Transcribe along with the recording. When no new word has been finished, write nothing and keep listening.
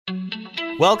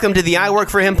Welcome to the I Work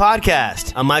For Him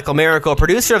podcast. I'm Michael Miracle,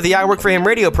 producer of the I Work For Him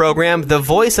radio program, the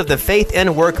voice of the faith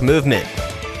and work movement.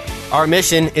 Our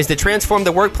mission is to transform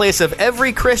the workplace of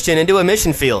every Christian into a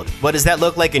mission field. What does that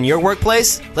look like in your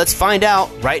workplace? Let's find out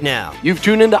right now. You've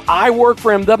tuned into I Work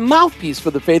For Him, the mouthpiece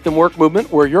for the faith and work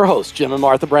movement. We're your hosts, Jim and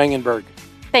Martha Brangenberg.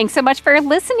 Thanks so much for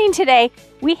listening today.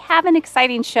 We have an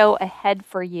exciting show ahead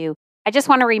for you. I just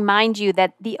want to remind you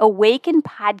that the Awaken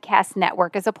Podcast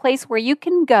Network is a place where you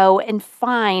can go and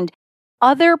find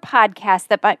other podcasts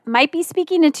that might be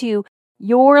speaking into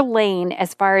your lane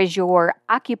as far as your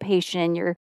occupation,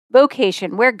 your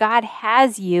vocation, where God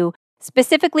has you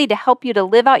specifically to help you to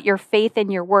live out your faith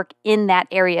and your work in that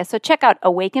area. So check out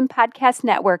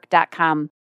awakenpodcastnetwork.com.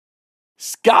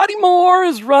 Scotty Moore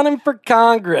is running for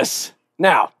Congress.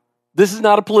 Now, this is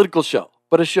not a political show,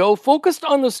 but a show focused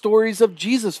on the stories of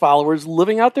Jesus followers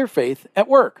living out their faith at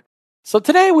work. So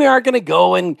today we aren't going to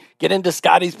go and get into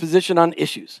Scotty's position on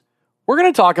issues. We're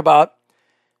going to talk about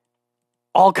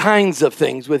all kinds of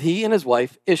things with he and his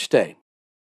wife, Ishtay,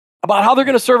 about how they're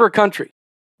going to serve our country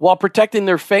while protecting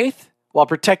their faith, while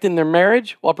protecting their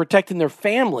marriage, while protecting their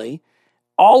family,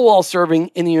 all while serving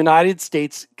in the United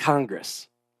States Congress.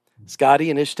 Scotty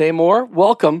and Ishtay Moore,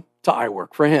 welcome to I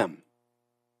Work For Him.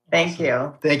 Thank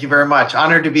you. Thank you very much.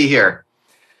 Honored to be here.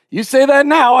 You say that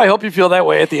now. I hope you feel that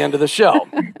way at the end of the show. All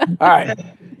right.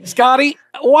 Scotty,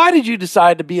 why did you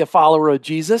decide to be a follower of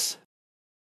Jesus?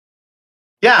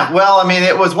 Yeah, well, I mean,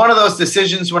 it was one of those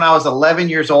decisions when I was 11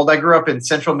 years old. I grew up in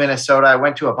central Minnesota. I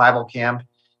went to a Bible camp.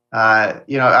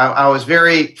 I was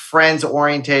very friends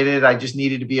orientated. I just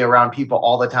needed to be around people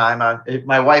all the time.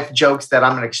 My wife jokes that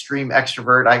I'm an extreme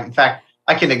extrovert. In fact,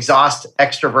 I can exhaust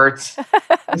extroverts.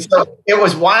 And so it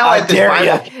was while at this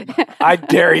Bible. I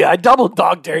dare you. I double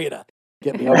dog dare you to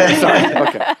get me over. Sorry.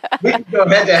 Okay. We can go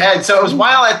head to head. So it was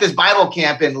while at this Bible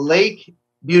camp in Lake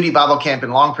Beauty Bible Camp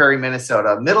in Long Prairie,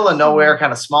 Minnesota, middle of nowhere,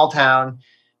 kind of small town,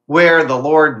 where the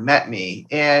Lord met me.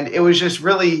 And it was just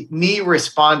really me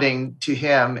responding to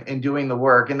him and doing the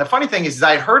work. And the funny thing is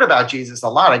I heard about Jesus a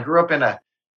lot. I grew up in a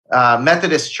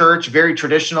Methodist church, very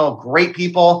traditional, great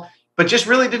people, but just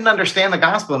really didn't understand the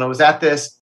gospel. And it was at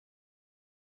this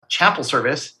chapel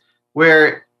service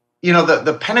where,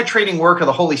 the penetrating work of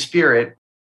the Holy Spirit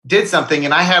did something,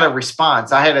 and I had a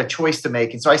response. I had a choice to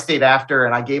make. And so I stayed after,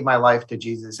 and I gave my life to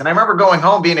Jesus. And I remember going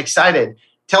home being excited,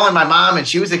 telling my mom, and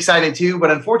she was excited too.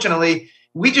 But unfortunately,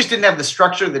 we just didn't have the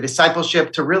structure, the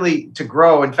discipleship to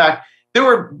grow. In fact, there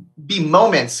would be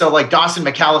moments. So like Dawson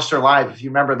McAllister Live, if you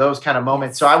remember those kind of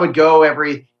moments. So I would go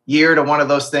every year to one of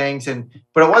those things.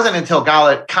 But it wasn't until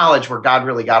college where God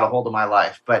really got a hold of my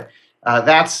life. But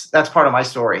that's part of my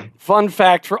story. Fun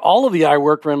fact for all of the I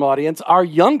Work For Him audience, our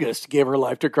youngest gave her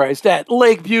life to Christ at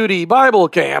Lake Beauty Bible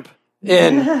Camp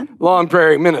in Long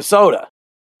Prairie, Minnesota.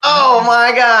 Oh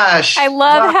my gosh. I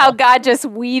love how God just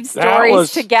weaves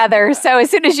stories together. So as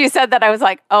soon as you said that, I was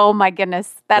like, oh my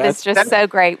goodness, that's so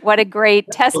great. What a great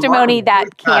testimony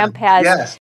that camp has.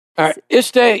 Yes. All right,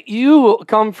 Ishtay, you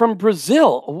come from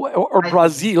Brazil, or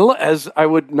Brazil, as I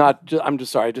would not, I'm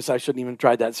just sorry, I shouldn't even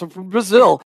try that. So from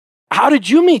Brazil, how did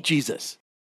you meet Jesus?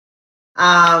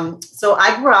 So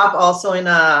I grew up also in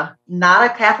not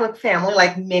a Catholic family,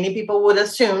 like many people would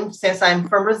assume, since I'm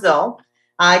from Brazil.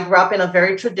 I grew up in a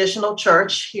very traditional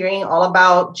church, hearing all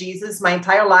about Jesus my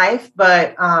entire life.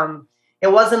 But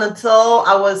it wasn't until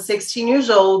I was 16 years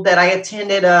old that I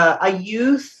attended a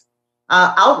youth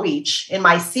outreach in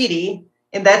my city.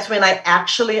 And that's when I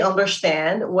actually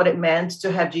understand what it meant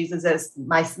to have Jesus as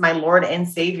my Lord and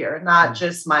Savior, not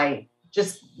just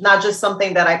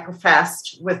something that I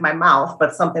professed with my mouth,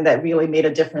 but something that really made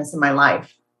a difference in my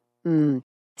life. Mm.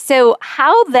 So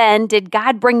how then did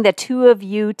God bring the two of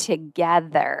you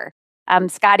together?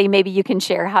 Scotty, maybe you can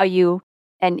share how you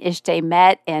and Ishtay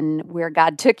met and where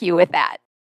God took you with that.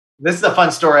 This is a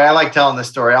fun story. I like telling this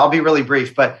story. I'll be really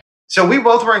brief. But so we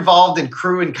both were involved in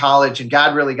Cru in college, and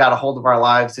God really got a hold of our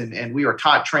lives, and we were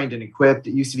taught, trained, and equipped.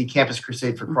 It used to be Campus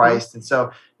Crusade for Christ. Mm-hmm. And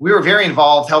so we were very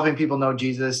involved helping people know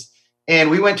Jesus. And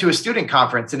we went to a student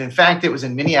conference. And in fact, it was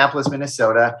in Minneapolis,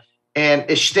 Minnesota. And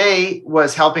Ishtay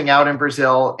was helping out in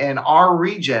Brazil. And our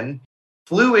region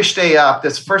flew Ishtay up.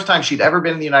 This is the first time she'd ever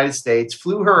been in the United States,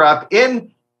 flew her up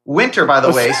in winter, by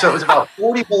the way. So it was about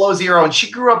 40 below zero. And she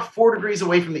grew up 4 degrees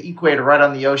away from the equator, right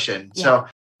on the ocean. Yeah.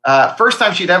 So first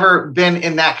time she'd ever been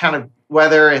in that kind of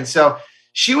weather. And so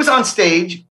she was on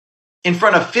stage in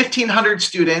front of 1,500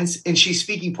 students, and she's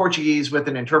speaking Portuguese with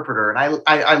an interpreter. And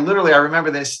I literally, I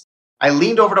remember this. I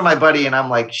leaned over to my buddy and I'm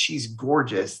like, she's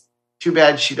gorgeous. Too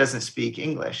bad she doesn't speak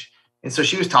English. And so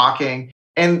she was talking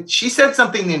and she said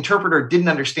something the interpreter didn't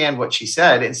understand what she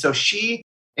said. And so she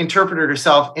interpreted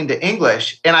herself into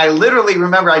English. And I literally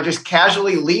remember I just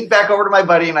casually leaned back over to my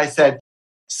buddy and I said,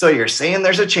 "So you're saying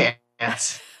there's a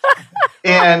chance?"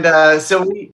 And so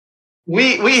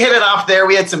we hit it off there.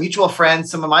 We had some mutual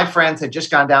friends. Some of my friends had just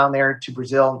gone down there to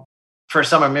Brazil for a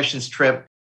summer missions trip.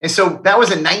 And so that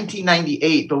was in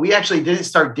 1998, but we actually didn't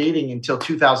start dating until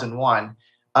 2001.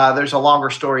 There's a longer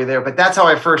story there, but that's how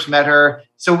I first met her.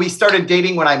 So we started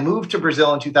dating when I moved to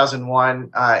Brazil in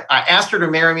 2001. I asked her to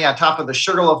marry me on top of the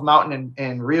Sugarloaf Mountain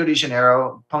in Rio de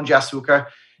Janeiro, Pão de Açúcar.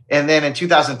 And then in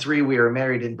 2003, we were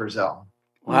married in Brazil.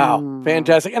 Wow,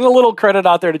 fantastic. And a little credit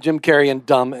out there to Jim Carrey and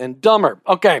Dumb and Dumber.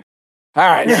 Okay. All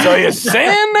right. So you're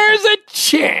saying there's a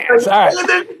chance. All right.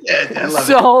 I love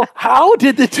So how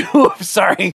did the two of,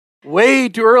 sorry, way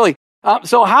too early.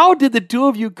 So how did the two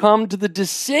of you come to the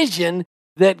decision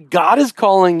that God is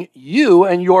calling you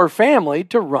and your family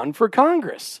to run for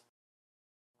Congress?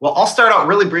 Well, I'll start out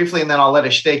really briefly and then I'll let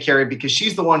Ashtay carry because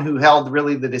she's the one who held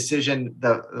really the decision,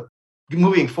 the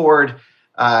moving forward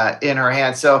in her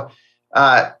hands. So,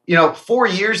 4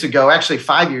 years ago, actually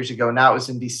 5 years ago now, it was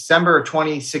in December of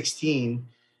 2016,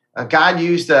 God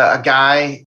used a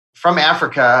guy from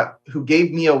Africa who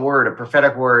gave me a word, a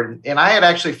prophetic word. And I had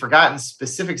actually forgotten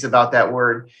specifics about that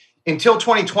word until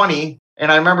 2020.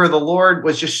 And I remember the Lord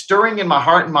was just stirring in my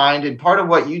heart and mind. And part of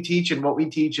what you teach and what we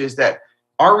teach is that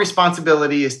our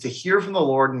responsibility is to hear from the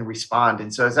Lord and respond.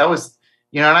 And so as I was,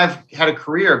 and I've had a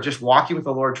career of just walking with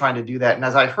the Lord, trying to do that. And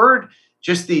as I heard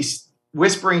just these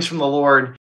whisperings from the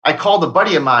Lord, I called a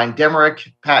buddy of mine,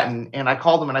 Demerick Patton, and I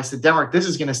called him and I said, "Demerick, this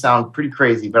is going to sound pretty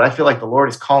crazy, but I feel like the Lord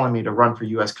is calling me to run for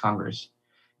U.S. Congress."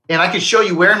 And I could show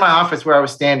you where in my office where I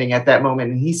was standing at that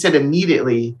moment. And he said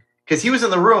immediately, because he was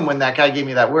in the room when that guy gave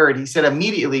me that word, he said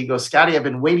immediately, he goes, "Scotty, I've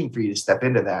been waiting for you to step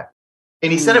into that."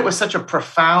 And he said it was such a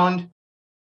profound,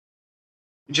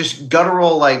 just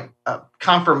guttural,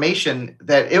 confirmation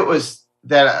that it was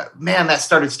that, man, that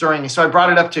started stirring me. So I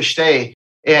brought it up to Ashtay.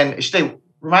 And Ashtay,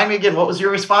 remind me again, what was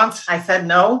your response? I said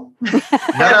no. No,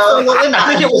 I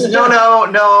think it was no.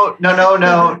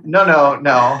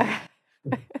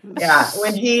 Yeah,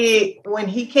 when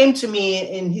he came to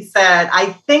me and he said, "I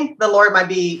think the Lord might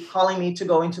be calling me to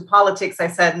go into politics," I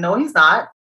said, "No, he's not,"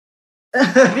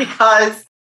 because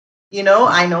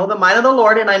I know the mind of the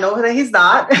Lord and I know that he's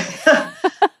not.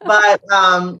 But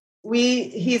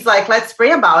he's like, "Let's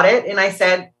pray about it," and I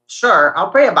said, "Sure,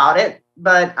 I'll pray about it,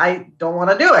 but I don't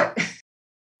want to do it."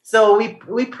 So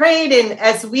we prayed, and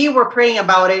as we were praying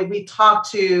about it, we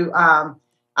talked to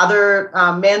other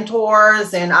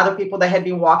mentors and other people that had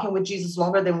been walking with Jesus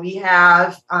longer than we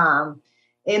have.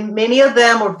 And many of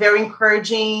them were very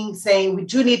encouraging, saying, "We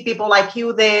do need people like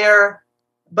you there."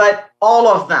 But all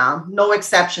of them, no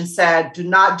exception, said, "Do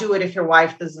not do it if your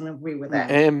wife doesn't agree with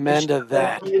it." Amen to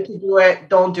that. You to do it,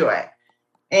 don't do it.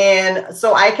 And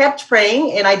so I kept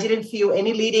praying, and I didn't feel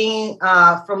any leading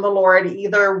from the Lord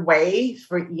either way,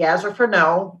 for yes or for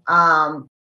no,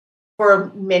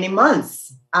 for many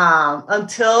months,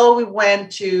 until we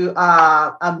went to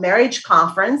a marriage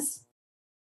conference.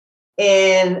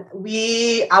 And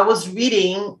I was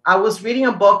reading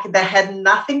a book that had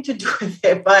nothing to do with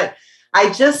it, but I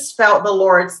just felt the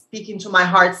Lord speaking to my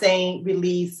heart saying,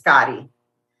 "Release Scotty.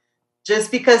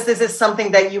 Just because this is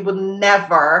something that you would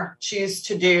never choose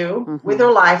to do with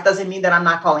your life doesn't mean that I'm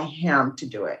not calling him to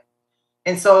do it."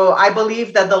 And so I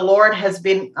believe that the Lord has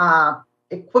been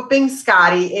equipping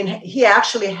Scotty, and he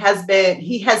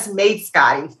has made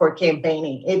Scotty for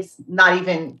campaigning. It's not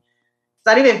even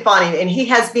funny. And he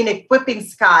has been equipping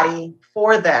Scotty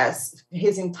for this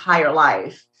his entire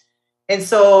life. And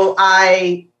so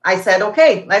I said,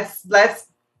 "Okay, let's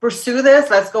pursue this.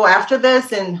 Let's go after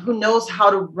this." And who knows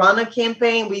how to run a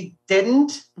campaign? We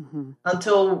didn't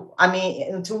until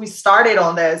we started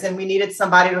on this, and we needed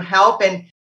somebody to help. And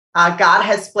God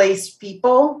has placed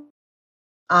people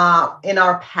in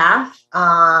our path.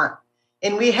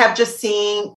 And we have just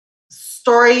seen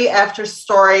story after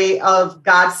story of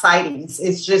God's sightings.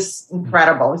 It's just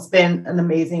incredible. It's been an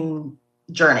amazing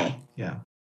journey. Yeah.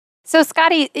 So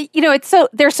Scotty,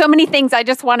 there's so many things I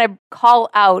just want to call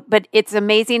out, but it's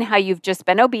amazing how you've just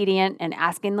been obedient and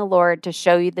asking the Lord to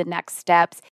show you the next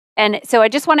steps. And so I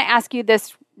just want to ask you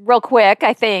this real quick,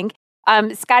 I think.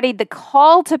 Scotty, the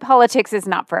call to politics is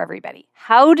not for everybody.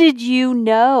 How did you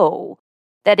know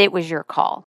that it was your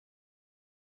call?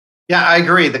 Yeah, I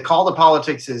agree. The call to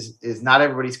politics is not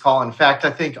everybody's call. In fact,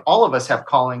 I think all of us have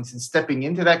callings, and stepping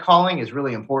into that calling is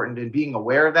really important, and being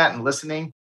aware of that and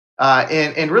listening.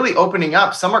 And really opening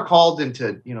up. Some are called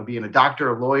into, being a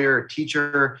doctor, a lawyer, a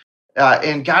teacher,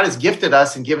 and God has gifted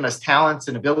us and given us talents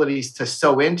and abilities to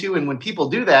sow into. And when people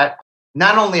do that,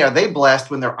 not only are they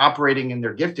blessed when they're operating in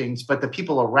their giftings, but the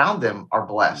people around them are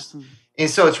blessed. Mm-hmm. And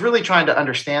so it's really trying to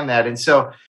understand that. And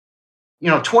so,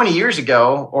 20 years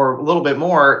ago or a little bit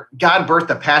more, God birthed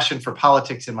a passion for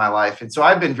politics in my life. And so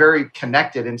I've been very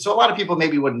connected. And so a lot of people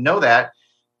maybe wouldn't know that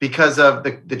because of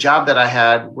the job that I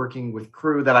had working with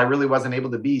Cru, that I really wasn't able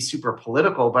to be super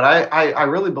political. But I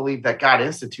really believe that God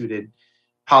instituted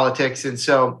politics. And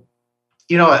so,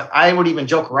 I would even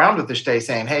joke around with Nishtay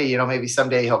saying, hey, maybe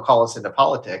someday he'll call us into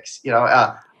politics.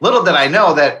 Little did I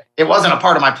know that it wasn't a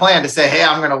part of my plan to say, hey,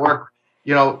 I'm going to work,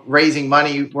 raising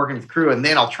money, working with Cru, and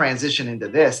then I'll transition into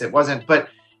this. It wasn't, but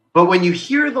when you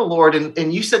hear the Lord,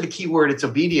 and you said the key word, it's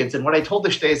obedience. And what I told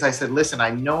Nishtay is I said, listen, I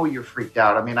know you're freaked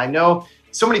out. I mean, I know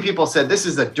so many people said, this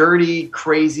is a dirty,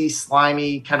 crazy,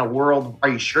 slimy kind of world. Are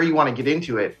you sure you want to get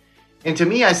into it? And to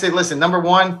me, I said, listen, number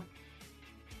one,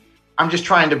 I'm just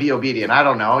trying to be obedient. I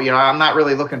don't know. I'm not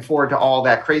really looking forward to all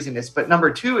that craziness. But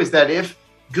number two is that if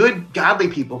good, godly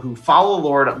people who follow the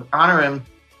Lord, honor him,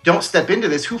 don't step into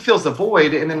this, who fills the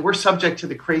void? And then we're subject to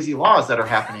the crazy laws that are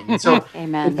happening. And so,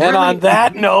 Amen. And on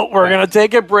that note, we're going to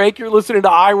take a break. You're listening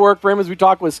to I Work for Him as we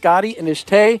talk with Scotty and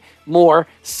Nishtay Moore.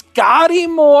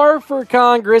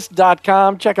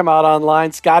 ScottyMooreForCongress.com. Check him out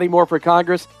online, Scotty Moore for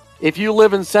Congress. If you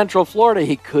live in Central Florida,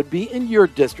 he could be in your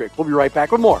district. We'll be right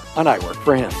back with more on I Work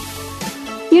for Him.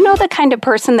 You know the kind of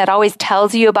person that always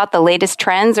tells you about the latest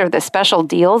trends or the special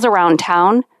deals around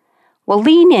town? Well,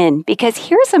 lean in, because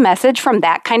here's a message from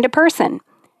that kind of person.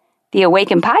 The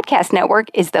Awaken Podcast Network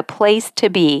is the place to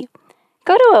be.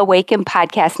 Go to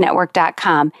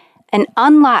awakenpodcastnetwork.com and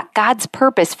unlock God's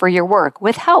purpose for your work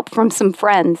with help from some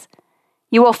friends.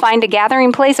 You will find a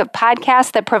gathering place of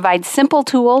podcasts that provide simple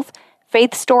tools,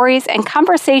 faith stories, and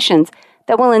conversations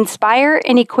that will inspire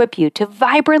and equip you to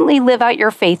vibrantly live out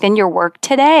your faith in your work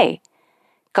today.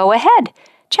 Go ahead,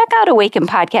 check out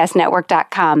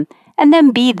awakenpodcastnetwork.com and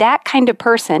then be that kind of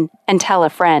person and tell a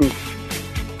friend.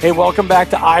 Hey, welcome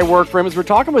back to I Work for Him as we're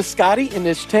talking with Scotty and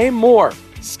Nishtay Moore.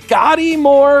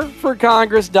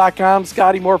 ScottyMooreForCongress.com,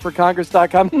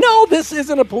 ScottyMooreForCongress.com. No, this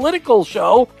isn't a political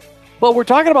show, but we're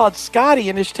talking about Scotty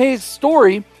and Nishtay's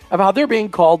story of how they're being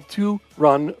called to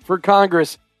run for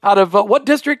Congress. Out of what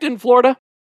district in Florida?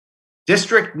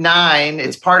 District 9.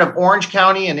 It's part of Orange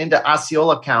County and into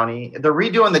Osceola County. They're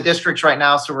redoing the districts right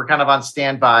now, so we're kind of on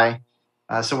standby.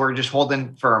 So we're just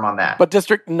holding firm on that. But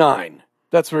District 9,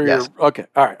 that's where yes. You're... Okay,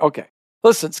 all right, okay.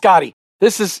 Listen, Scotty,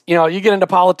 this is, you get into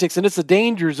politics, and it's a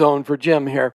danger zone for Jim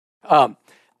here.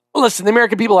 Listen, the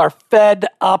American people are fed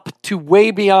up to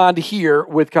way beyond here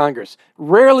with Congress.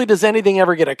 Rarely does anything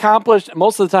ever get accomplished.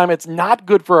 Most of the time, it's not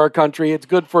good for our country. It's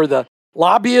good for the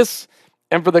lobbyists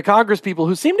and for the Congress people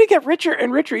who seem to get richer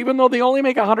and richer, even though they only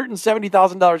make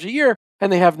 $170,000 a year,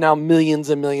 and they have now millions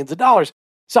and millions of dollars.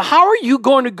 So how are you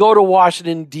going to go to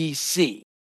Washington, D.C.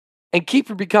 and keep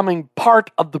from becoming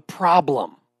part of the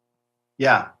problem?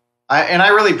 Yeah, I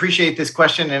really appreciate this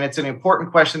question, and it's an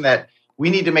important question that we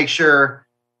need to make sure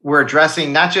we're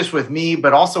addressing, not just with me,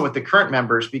 but also with the current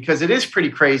members, because it is pretty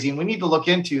crazy, and we need to look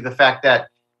into the fact that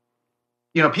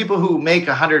people who make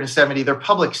 170, they're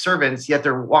public servants, yet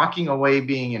they're walking away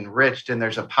being enriched, and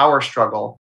there's a power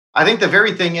struggle. I think the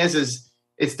very thing is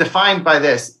it's defined by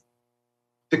this.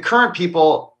 The current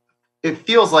people, it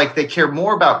feels like they care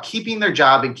more about keeping their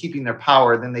job and keeping their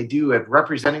power than they do at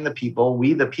representing the people,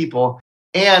 we the people,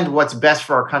 and what's best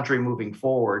for our country moving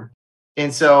forward.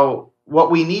 And so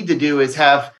what we need to do is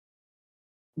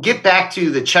get back to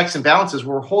the checks and balances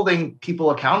where we're holding people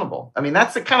accountable. I mean,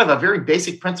 that's the kind of a very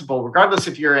basic principle, regardless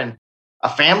if you're in a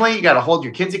family, you got to hold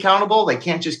your kids accountable. They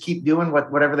can't just keep doing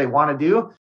whatever they want to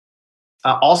do.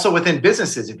 Also within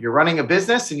businesses, if you're running a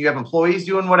business and you have employees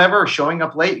doing whatever or showing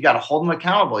up late, you got to hold them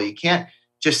accountable. You can't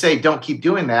just say, don't keep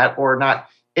doing that or not.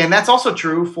 And that's also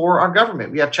true for our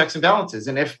government. We have checks and balances.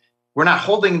 And if we're not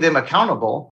holding them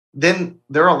accountable, then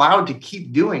they're allowed to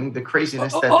keep doing the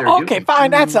craziness that they're doing. Okay,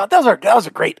 fine. That was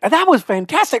great. That was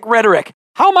fantastic rhetoric.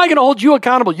 How am I going to hold you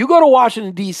accountable? You go to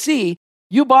Washington, D.C.,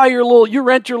 you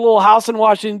rent your little house in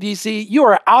Washington, D.C., you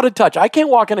are out of touch. I can't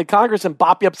walk into Congress and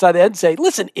bop you upside the head and say,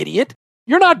 listen, idiot,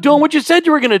 you're not doing what you said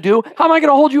you were going to do. How am I going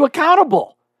to hold you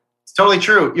accountable? It's totally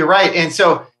true. You're right. And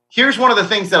so here's one of the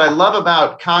things that I love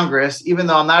about Congress, even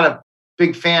though I'm not a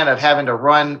big fan of having to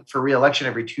run for re-election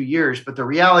every 2 years, but the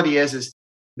reality is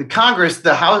the Congress,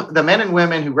 the House, the men and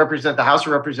women who represent the House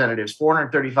of Representatives,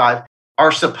 435,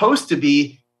 are supposed to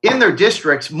be in their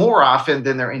districts more often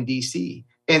than they're in DC.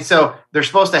 And so they're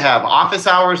supposed to have office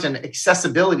hours, and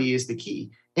accessibility is the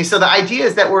key. And so the idea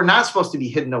is that we're not supposed to be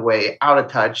hidden away, out of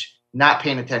touch, not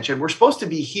paying attention. We're supposed to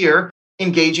be here,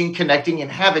 engaging, connecting, and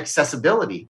have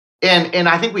accessibility. And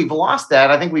I think we've lost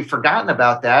that. I think we've forgotten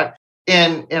about that.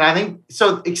 And I think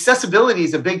so accessibility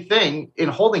is a big thing in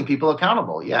holding people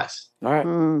accountable. Yes. All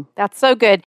right. That's so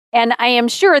good. And I am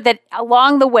sure that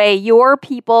along the way, your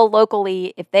people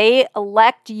locally, if they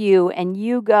elect you and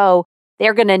you go,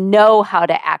 they're going to know how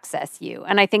to access you.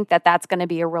 And I think that that's going to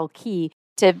be a real key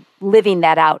to living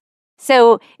that out.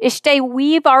 So, Ishte,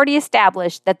 we've already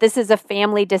established that this is a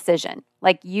family decision.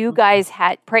 Like you guys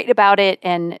had prayed about it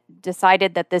and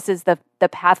decided that this is the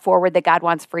path forward that God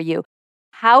wants for you.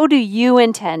 How do you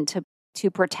intend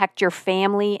to protect your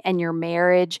family and your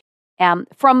marriage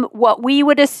from what we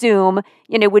would assume,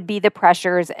 would be the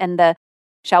pressures and the,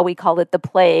 shall we call it the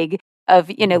plague of,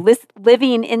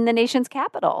 living in the nation's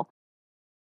capital?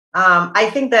 I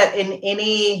think that in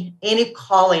any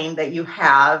calling that you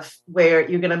have where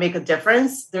you're going to make a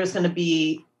difference, there's going to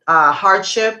be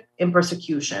hardship and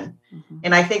persecution. Mm-hmm.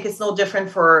 And I think it's no different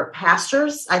for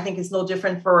pastors. I think it's no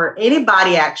different for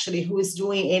anybody actually who is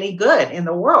doing any good in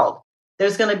the world.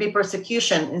 There's going to be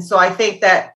persecution. And so I think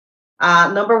that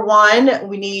number one,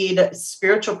 we need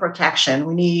spiritual protection.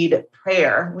 We need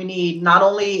prayer. We need not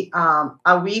only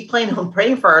are we planning on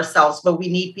praying for ourselves, but we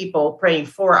need people praying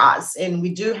for us. And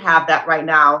we do have that right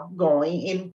now going.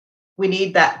 And we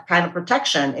need that kind of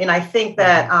protection. And I think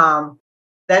that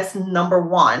that's number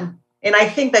one. And I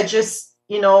think that just,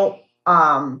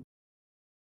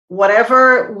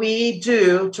 whatever we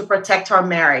do to protect our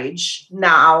marriage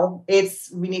now,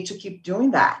 we need to keep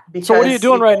doing that. Because, so what are you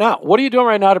doing right now? What are you doing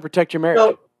right now to protect your marriage?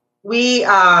 So we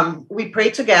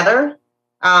pray together.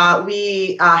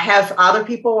 We have other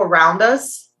people around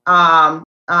us that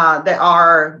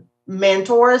are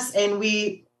mentors, and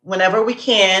whenever we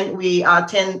can, we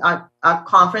attend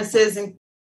conferences and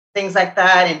things like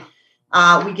that,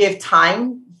 and we give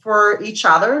time for each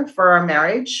other, for our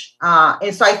marriage.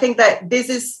 And so I think that this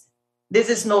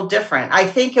is no different. I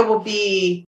think it will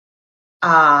be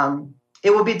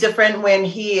different when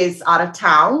he is out of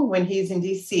town, when he's in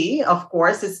DC. Of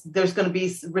course, there's going to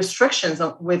be restrictions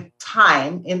with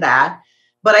time in that.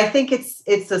 But I think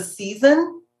it's a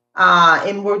season,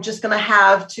 and we're just going to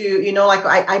have to,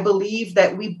 I believe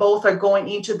that we both are going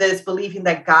into this believing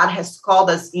that God has called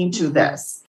us into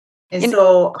this. And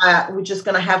so we're just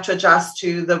going to have to adjust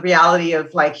to the reality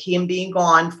of like him being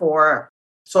gone for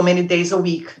so many days a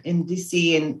week in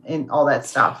DC and all that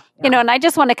stuff. Yeah. And I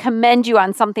just want to commend you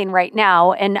on something right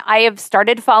now. And I have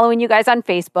started following you guys on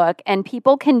Facebook, and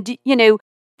people can do,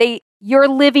 you're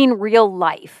living real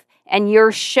life and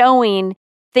you're showing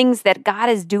things that God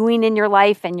is doing in your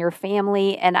life and your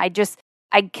family. And I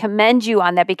commend you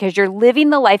on that because you're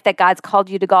living the life that God's called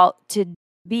you to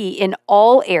be in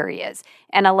all areas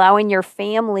and allowing your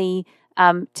family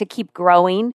to keep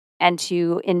growing and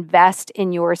to invest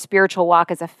in your spiritual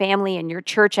walk as a family and your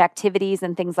church activities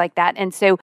and things like that. And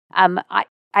so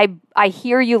I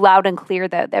hear you loud and clear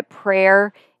that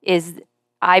prayer is,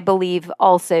 I believe,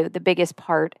 also the biggest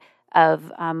part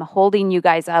of holding you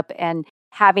guys up and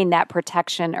having that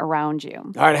protection around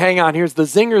you. All right, hang on. Here's the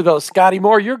zinger, though. Scotty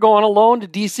Moore, you're going alone to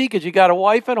D.C. because you got a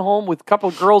wife at home with a couple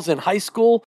of girls in high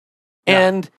school. Yeah.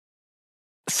 And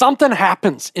something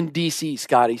happens in D.C.,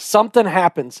 Scotty. Something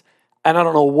happens. And I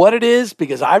don't know what it is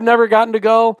because I've never gotten to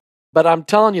go. But I'm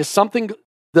telling you,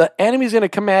 the enemy's going to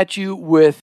come at you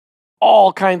with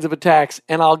all kinds of attacks.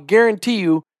 And I'll guarantee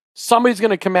you, somebody's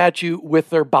going to come at you with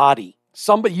their body.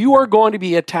 You are going to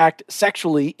be attacked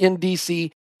sexually in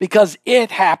D.C. because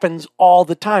it happens all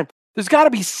the time. There's got to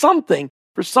be something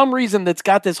for some reason that's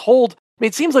got this hold. I mean,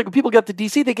 it seems like when people get to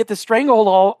D.C., they get this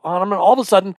stranglehold on them, and all of a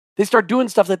sudden, they start doing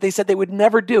stuff that they said they would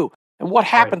never do. And what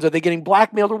happens? Right. Are they getting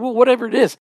blackmailed or whatever it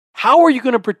is? How are you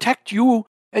going to protect you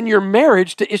and your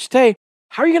marriage to Ishte?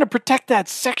 How are you going to protect that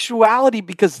sexuality?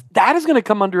 Because that is going to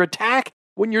come under attack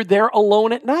when you're there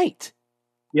alone at night.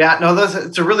 Yeah, no,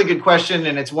 it's a really good question.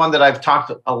 And it's one that I've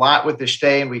talked a lot with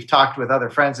Ishte, and we've talked with other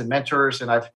friends and mentors, and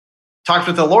I've talked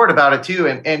with the Lord about it too.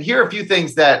 And here are a few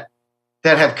things that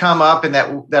have come up and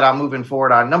that I'm moving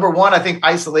forward on. Number one, I think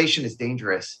isolation is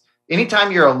dangerous.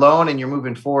 Anytime you're alone and you're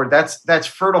moving forward, that's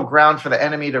fertile ground for the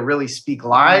enemy to really speak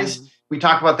lies. Mm-hmm. We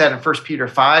talk about that in 1 Peter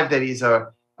 5, that he's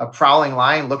a prowling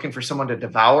lion looking for someone to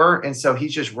devour. And so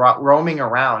he's just roaming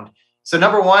around. So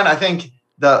number one, I think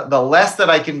the less that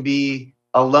I can be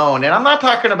alone, and I'm not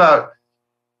talking about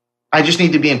I just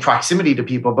need to be in proximity to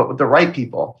people, but with the right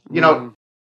people. Mm-hmm.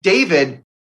 David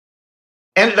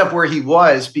ended up where he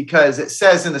was because it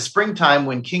says in the springtime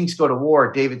when kings go to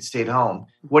war, David stayed home.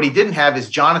 What he didn't have is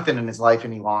Jonathan in his life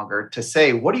any longer to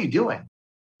say, what are you doing?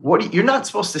 You're not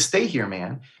supposed to stay here,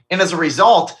 man. And as a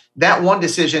result, that one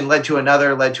decision led to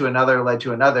another, led to another, led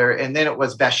to another. And then it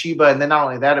was Bathsheba. And then not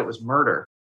only that, it was murder,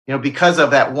 because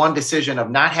of that one decision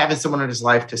of not having someone in his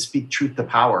life to speak truth to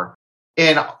power.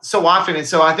 And so often, and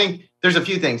so I think there's a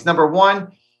few things. Number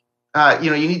one,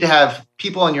 you need to have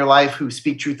people in your life who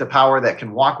speak truth to power, that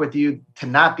can walk with you, to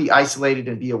not be isolated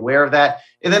and be aware of that.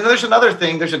 And then there's another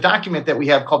thing. There's a document that we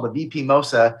have called the VP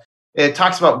MOSA. It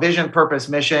talks about vision, purpose,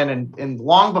 mission. And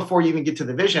long before you even get to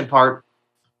the vision part,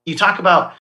 you talk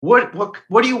about what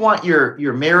do you want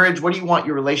your marriage, what do you want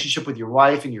your relationship with your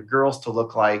wife and your girls to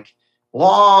look like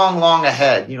long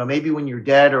ahead, maybe when you're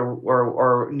dead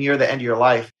or near the end of your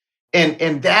life.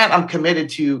 And that I'm committed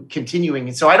to continuing.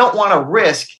 And so I don't want to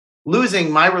risk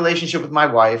losing my relationship with my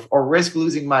wife or risk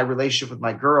losing my relationship with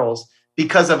my girls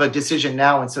because of a decision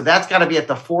now. And so that's got to be at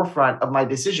the forefront of my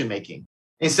decision making.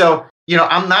 And so,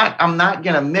 I'm not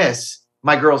going to miss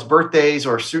my girls' birthdays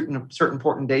or certain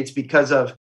important dates because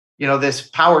of, this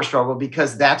power struggle,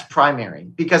 because that's primary.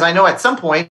 Because I know at some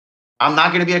point I'm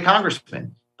not going to be a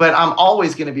congressman, but I'm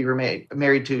always going to be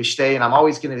married to Ishtay, and I'm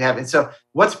always going to have. And so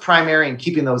what's primary and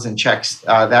keeping those in checks?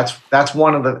 That's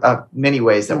one of the many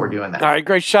ways that we're doing that. All right.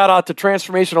 Great shout out to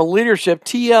Transformational Leadership,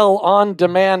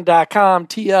 TLOndemand.com,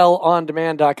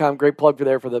 TLOndemand.com. Great plug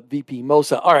for the VP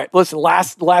MOSA. All right. Listen,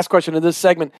 last question in this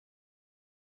segment.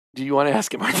 Do you want to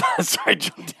ask him? Sorry, I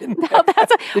jumped in. No,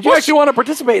 Did you actually want to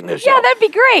participate in this show? Yeah, that'd be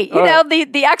great.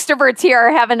 The extroverts here are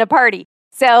having a party.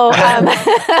 So,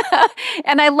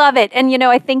 and I love it. And,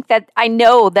 I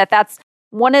know that that's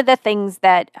one of the things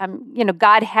that,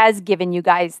 God has given you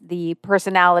guys the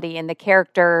personality and the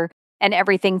character and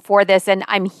everything for this. And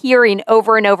I'm hearing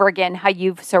over and over again how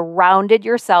you've surrounded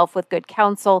yourself with good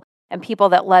counsel and people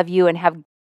that love you and have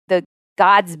the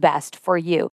God's best for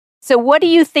you. So what do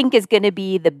you think is going to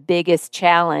be the biggest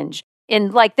challenge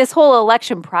in this whole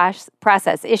election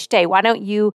process? Ishtay, why don't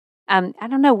you, I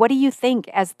don't know, what do you think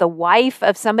as the wife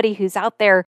of somebody who's out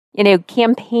there,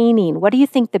 campaigning? What do you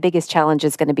think the biggest challenge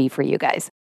is going to be for you guys?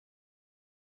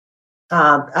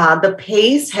 The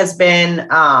pace has been,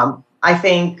 I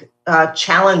think,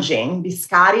 challenging.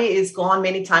 Scotty is gone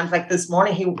many times. Like this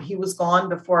morning, he was gone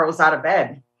before I was out of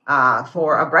bed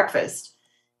for a breakfast.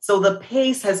 So the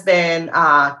pace has been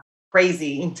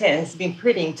crazy, intense. It's been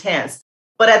pretty intense.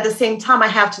 But at the same time, I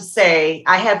have to say,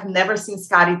 I have never seen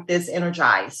Scotty this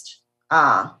energized.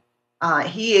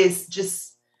 He is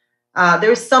just,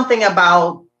 there's something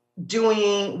about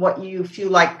doing what you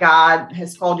feel like God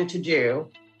has called you to do.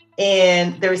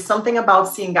 And there's something about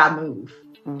seeing God move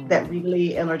that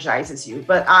really energizes you.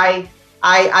 But I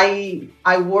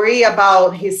worry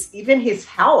about his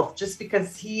health, just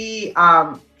because he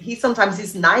sometimes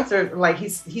his nights are like he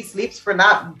sleeps for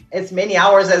not as many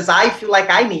hours as I feel like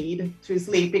I need to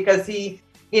sleep, because he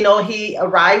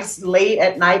arrives late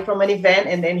at night from an event,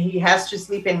 and then he has to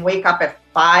sleep and wake up at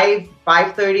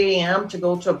 5:30 a.m. to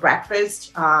go to a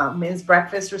breakfast, men's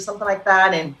breakfast or something like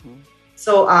that. And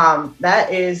so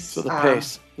that is so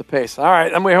the pace. All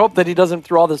right, and we hope that he doesn't,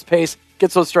 through all this pace,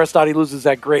 get so stressed out he loses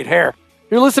that great hair.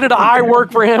 You're listening to I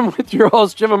Work for Him with your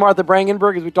hosts, Jim and Martha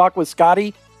Brangenberg, as we talk with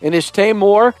Scotty and Ishtay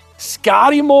Moore.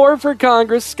 Scotty Moore for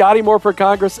Congress,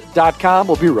 ScottyMooreForCongress.com.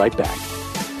 We'll be right back.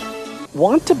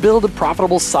 Want to build a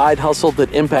profitable side hustle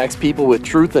that impacts people with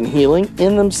truth and healing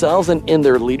in themselves and in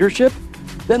their leadership?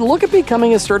 Then look at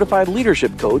becoming a certified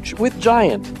leadership coach with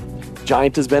Giant.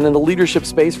 Giant has been in the leadership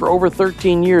space for over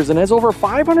 13 years and has over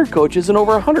 500 coaches in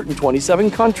over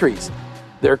 127 countries.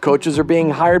 Their coaches are being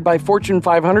hired by Fortune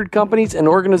 500 companies and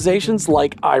organizations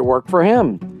like I Work for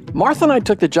Him. Martha and I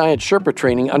took the Giant Sherpa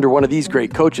training under one of these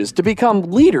great coaches to become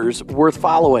leaders worth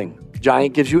following.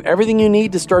 Giant gives you everything you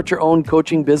need to start your own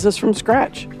coaching business from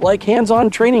scratch, like hands-on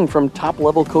training from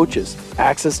top-level coaches,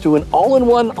 access to an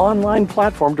all-in-one online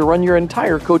platform to run your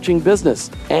entire coaching business,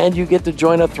 and you get to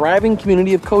join a thriving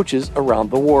community of coaches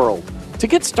around the world. To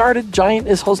get started, Giant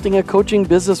is hosting a coaching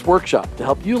business workshop to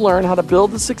help you learn how to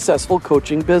build a successful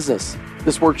coaching business.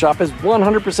 This workshop is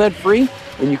 100% free,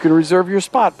 and you can reserve your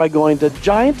spot by going to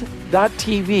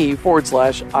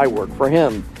giant.tv/I Work for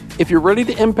Him. If you're ready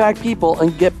to impact people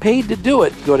and get paid to do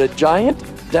it, go to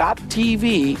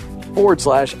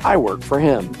giant.tv/I Work for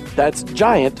Him. That's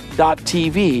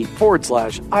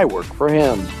giant.tv/I Work for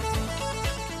Him.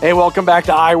 Hey, welcome back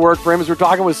to I Work for Him, as we're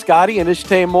talking with Scotty and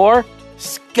Ishtay Moore.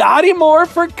 Scotty Moore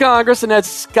for Congress, and that's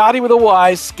Scotty with a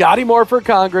Y,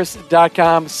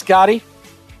 ScottyMooreForCongress.com. Scotty,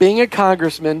 being a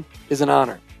congressman is an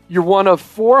honor. You're one of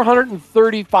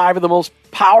 435 of the most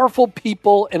powerful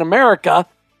people in America,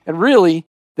 and really,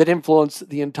 that influence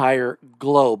the entire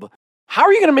globe. How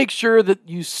are you going to make sure that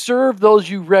you serve those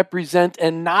you represent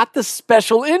and not the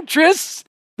special interests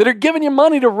that are giving you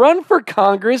money to run for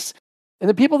Congress and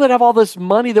the people that have all this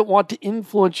money that want to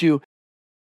influence you?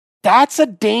 That's a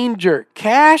danger.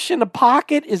 Cash in the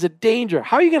pocket is a danger.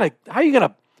 How are you going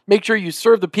to make sure you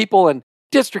serve the people and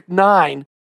District 9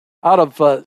 out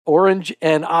of Orange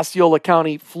and Osceola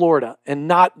County, Florida, and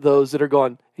not those that are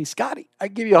going, hey, Scotty,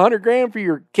 I'd give you $100,000 for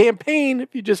your campaign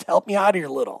if you just help me out here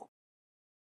a little.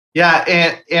 Yeah,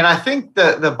 and I think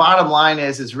the bottom line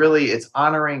is really it's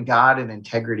honoring God and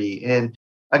integrity. And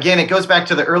again, it goes back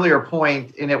to the earlier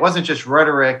point, and it wasn't just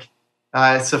rhetoric.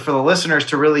 So for the listeners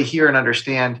to really hear and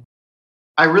understand,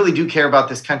 I really do care about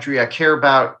this country.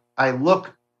 I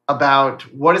look about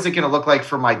what is it going to look like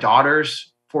for my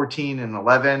daughters, 14 and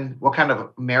 11? What kind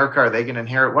of America are they going to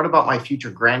inherit? What about my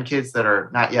future grandkids that are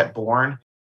not yet born?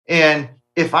 And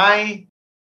if I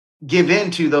give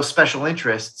in to those special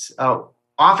interests,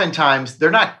 oftentimes they're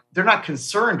not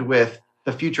concerned with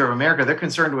the future of America. They're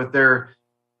concerned with their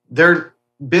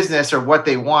business or what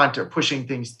they want or pushing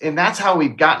things. And that's how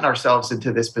we've gotten ourselves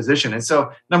into this position. And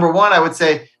so, number one, I would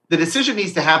say the decision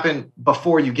needs to happen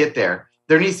before you get there.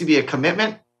 There needs to be a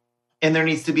commitment, and there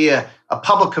needs to be a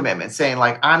public commitment saying,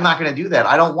 like, I'm not going to do that.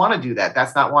 I don't want to do that.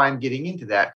 That's not why I'm getting into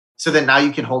that. So that now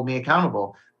you can hold me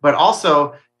accountable. But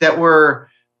also that we're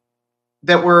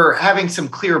having some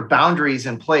clear boundaries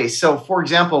in place. So, for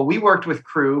example, we worked with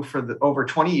Cru for over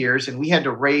 20 years, and we had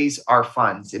to raise our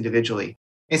funds individually.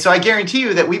 And so I guarantee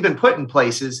you that we've been put in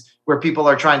places where people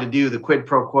are trying to do the quid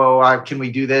pro quo. Can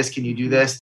we do this? Can you do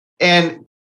this? And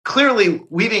clearly,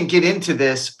 we didn't get into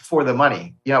this for the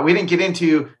money. We didn't get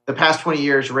into the past 20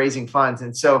 years raising funds.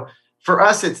 And so for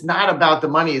us, it's not about the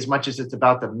money as much as it's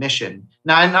about the mission.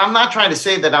 Now, and I'm not trying to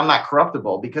say that I'm not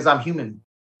corruptible, because I'm human.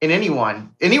 And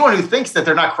anyone who thinks that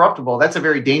they're not corruptible, that's a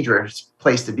very dangerous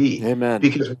place to be. Amen.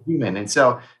 Because we're human. And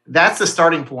so that's the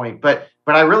starting point. But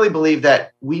I really believe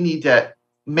that we need to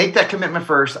make that commitment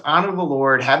first, honor the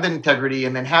Lord, have the integrity,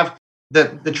 and then have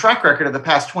the track record of the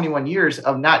past 21 years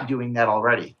of not doing that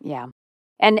already. Yeah.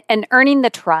 And earning the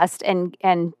trust and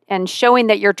showing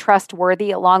that you're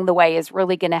trustworthy along the way is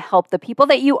really going to help the people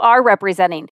that you are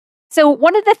representing. So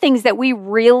one of the things that we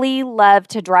really love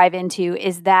to drive into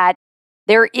is that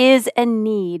there is a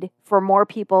need for more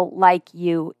people like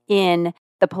you in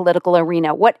the political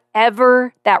arena,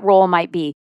 whatever that role might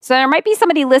be. So there might be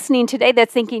somebody listening today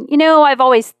that's thinking, I've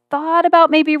always thought about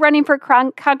maybe running for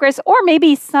Congress or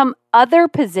maybe some other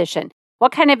position.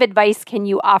 What kind of advice can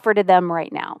you offer to them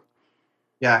right now?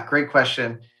 Yeah, great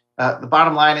question. The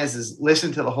bottom line is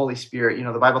listen to the Holy Spirit.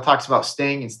 The Bible talks about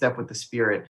staying in step with the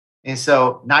Spirit. And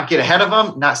so not get ahead of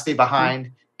them, not stay behind.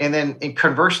 Mm-hmm. And then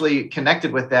conversely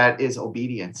connected with that is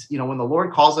obedience. When the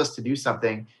Lord calls us to do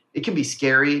something, it can be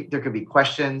scary. There could be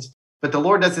questions, but the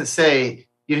Lord doesn't say,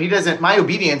 my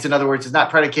obedience, in other words, is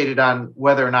not predicated on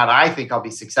whether or not I think I'll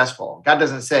be successful. God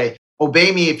doesn't say,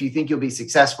 obey me if you think you'll be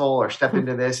successful or step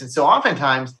into this. And so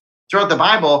oftentimes throughout the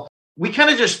Bible, we kind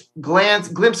of just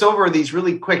glimpse over these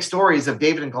really quick stories of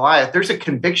David and Goliath. There's a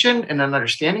conviction and an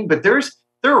understanding, but there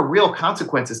are real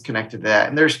consequences connected to that.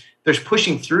 And there's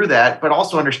pushing through that, but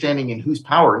also understanding in whose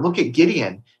power. Look at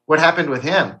Gideon, what happened with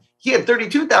him. He had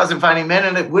 32,000 fighting men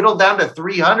and it whittled down to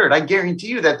 300. I guarantee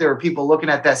you that there were people looking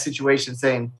at that situation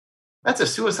saying, that's a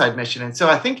suicide mission. And so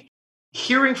I think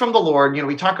hearing from the Lord,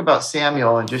 we talk about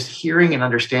Samuel and just hearing and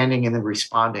understanding and then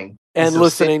responding. And so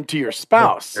listening to your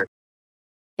spouse.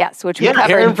 Yes, which we covered.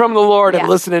 Hearing from the Lord and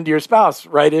listening to your spouse,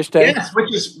 right, Ishtay? Yes,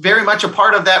 which is very much a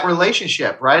part of that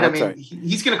relationship, right? That's right.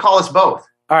 He's going to call us both.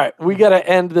 All right, we got to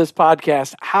end this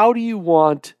podcast. How do you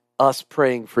want us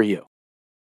praying for you?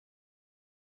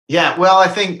 Yeah, well, I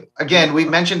think, again, we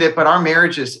mentioned it, but our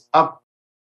marriage is up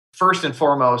first and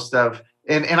foremost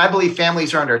and I believe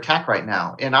families are under attack right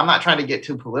now. And I'm not trying to get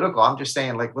too political. I'm just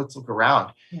saying, let's look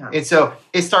around. Yeah. And so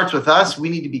it starts with us. We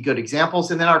need to be good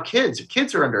examples. And then our kids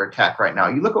are under attack right now.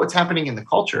 You look at what's happening in the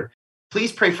culture.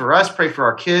 Please pray for us, pray for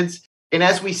our kids. And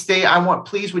as we stay,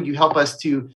 please, would you help us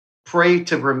to pray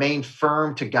to remain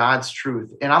firm to God's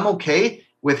truth? And I'm okay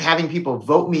with having people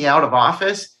vote me out of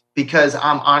office because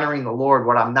I'm honoring the Lord.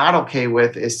 What I'm not okay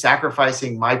with is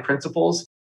sacrificing my principles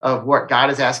of what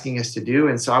God is asking us to do.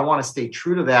 And so I want to stay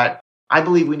true to that. I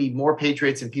believe we need more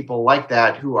patriots and people like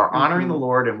that who are honoring the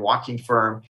Lord and walking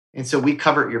firm. And so we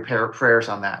covered your prayers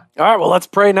on that. All right, well, let's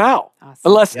pray now. Awesome.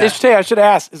 Unless, Ishtay, I should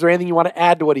ask, is there anything you want to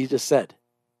add to what he just said?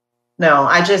 No,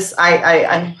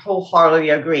 I wholeheartedly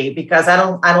agree, because I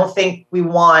don't think we're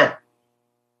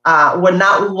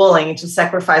not willing to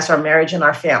sacrifice our marriage and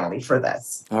our family for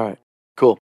this. All right,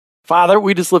 cool. Father,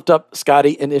 we just lift up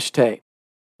Scotty and Ishtay.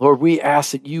 Lord, we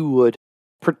ask that you would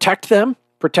protect them,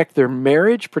 protect their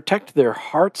marriage, protect their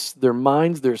hearts, their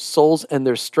minds, their souls, and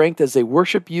their strength as they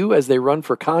worship you, as they run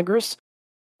for Congress.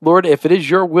 Lord, if it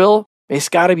is your will, may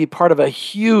Scotty be part of a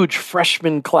huge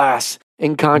freshman class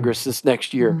in Congress this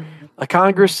next year, a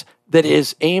Congress that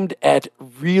is aimed at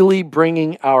really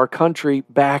bringing our country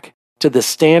back to the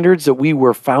standards that we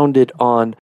were founded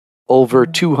on over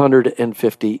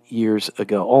 250 years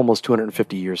ago, almost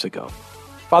 250 years ago.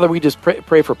 Father, we just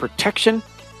pray for protection,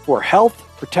 for health,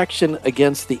 protection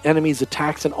against the enemy's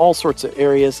attacks in all sorts of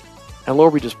areas. And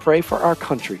Lord, we just pray for our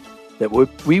country, that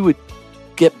we would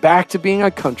get back to being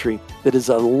a country that is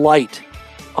a light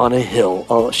on a hill,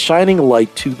 a shining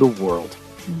light to the world.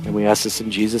 And we ask this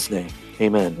in Jesus' name.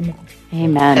 Amen.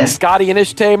 Amen. Scotty and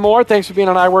Ishtae Moore, thanks for being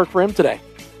on I Work For Him today.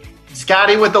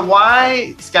 Scotty with the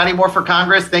Y, Scotty Moore for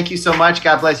Congress. Thank you so much.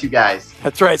 God bless you guys.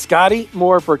 That's right, Scotty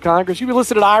Moore for Congress. You've been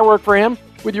listening to I Work For Him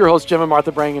with your hosts, Jim and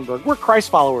Martha Brangenberg. We're Christ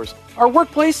followers. Our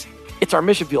workplace, it's our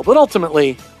mission field, but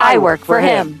ultimately, I work for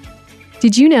Him.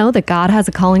 Did you know that God has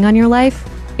a calling on your life?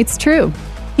 It's true.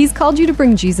 He's called you to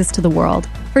bring Jesus to the world.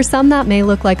 For some, that may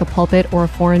look like a pulpit or a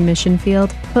foreign mission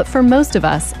field, but for most of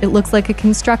us, it looks like a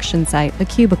construction site, a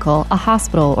cubicle, a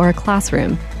hospital, or a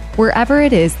classroom. Wherever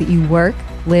it is that you work,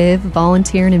 live,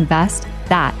 volunteer, and invest,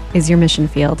 that is your mission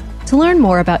field. To learn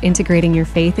more about integrating your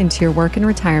faith into your work and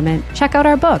retirement, check out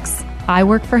our books, I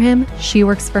Work For Him, She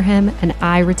Works For Him, and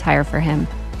I Retire For Him,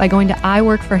 by going to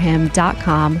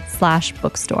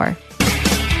iworkforhim.com/bookstore.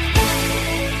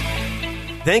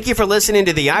 Thank you for listening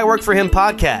to the I Work For Him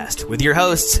podcast with your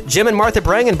hosts, Jim and Martha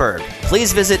Brangenberg.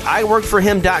 Please visit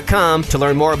iworkforhim.com to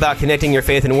learn more about connecting your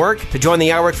faith and work, to join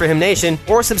the I Work For Him Nation,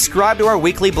 or subscribe to our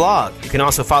weekly blog. You can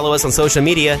also follow us on social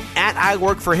media at I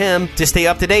Work For Him to stay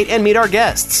up to date and meet our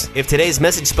guests. If today's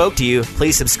message spoke to you,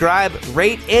 please subscribe,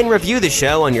 rate, and review the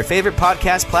show on your favorite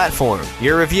podcast platform.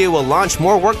 Your review will launch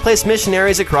more workplace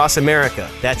missionaries across America.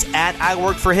 That's at I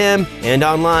Work For Him and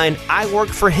online,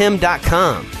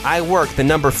 iworkforhim.com. I work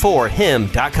the number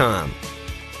 4him.com.